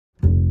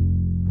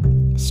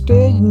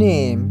Stage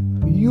name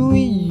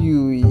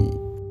ShenYue.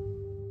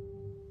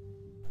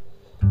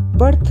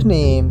 Birth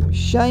name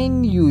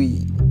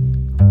ShenYue.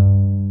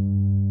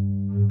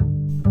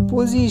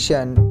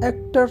 Position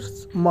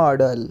actress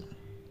model.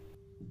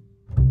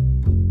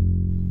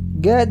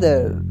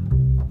 Gender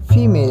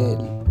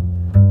female.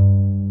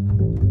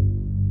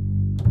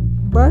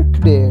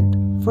 Birth date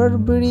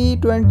February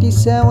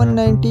 27,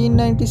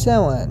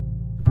 1997.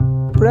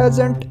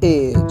 Present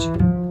age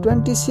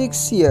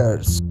 26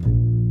 years.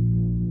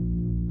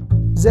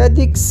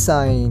 Zodiac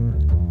sign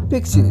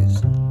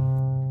Pisces.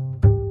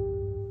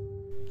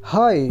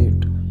 Height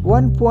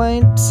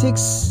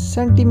 1.6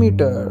 cm.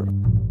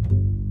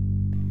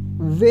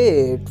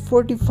 Weight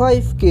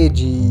 45 kg.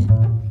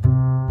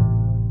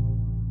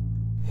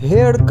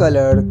 Hair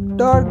color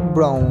dark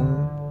brown.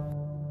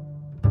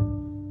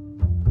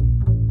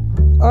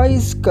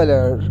 Eyes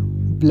color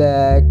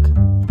black.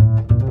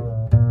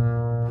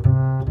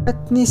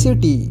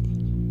 Ethnicity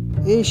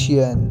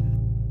Asian.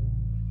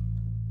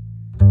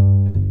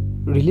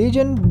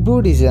 Religion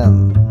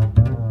Buddhism.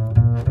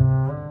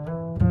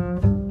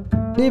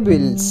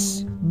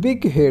 Labels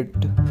big hit.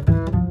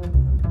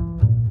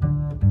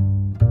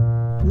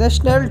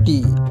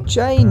 Nationality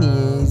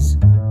Chinese.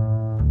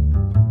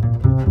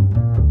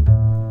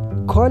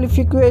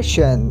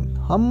 Qualification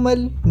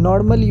Humble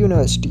Normal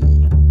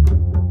University.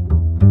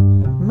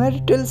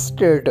 Marital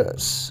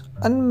status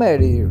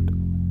unmarried.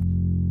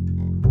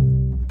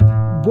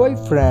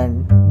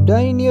 Boyfriend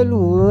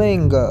Daniel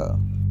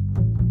Wenger.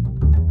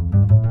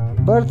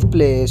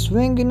 Birthplace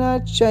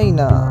Wangina,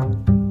 China.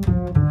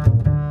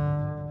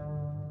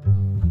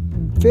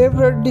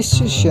 Favorite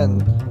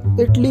decision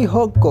Italy,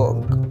 Hong Kong.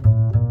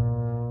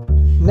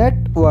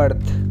 Net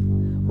worth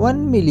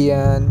 1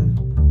 million.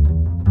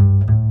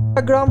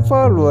 Instagram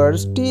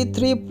followers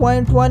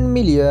 3.1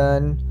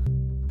 million.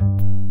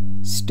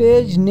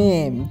 Stage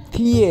name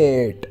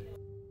The8.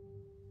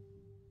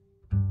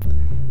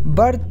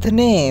 Birth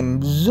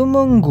name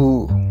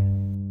Zumungu.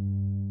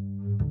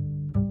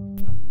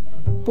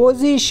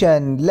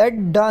 Position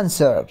lead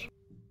dancer.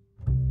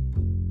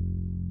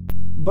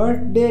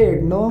 Birth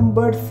date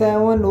November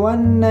 7,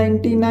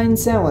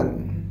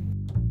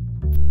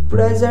 1997.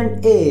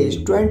 Present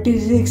age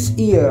 26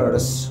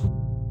 years.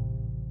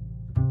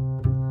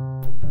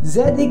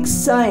 Zodiac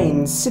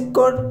sign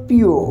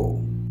Scorpio.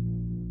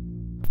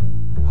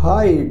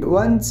 Height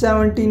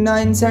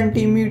 179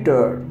 cm.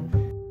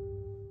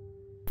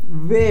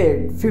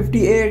 Weight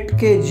 58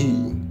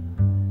 kg.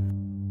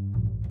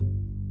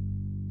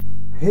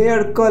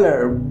 Hair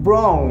color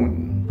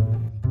brown.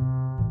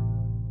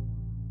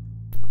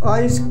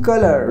 Eyes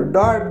color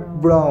dark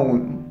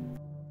brown.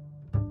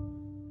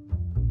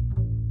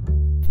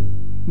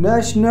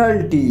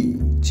 Nationality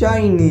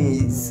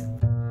Chinese.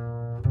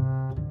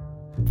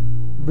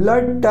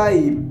 Blood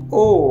type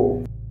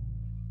O.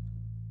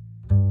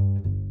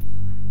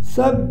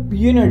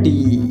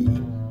 Subunity.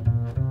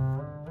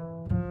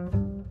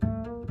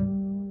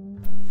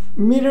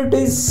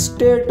 Marital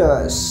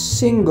status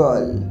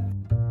single.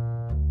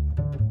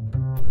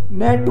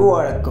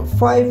 Network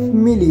 5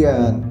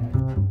 million.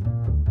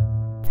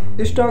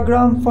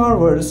 Instagram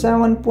followers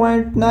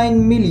 7.9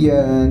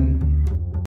 million.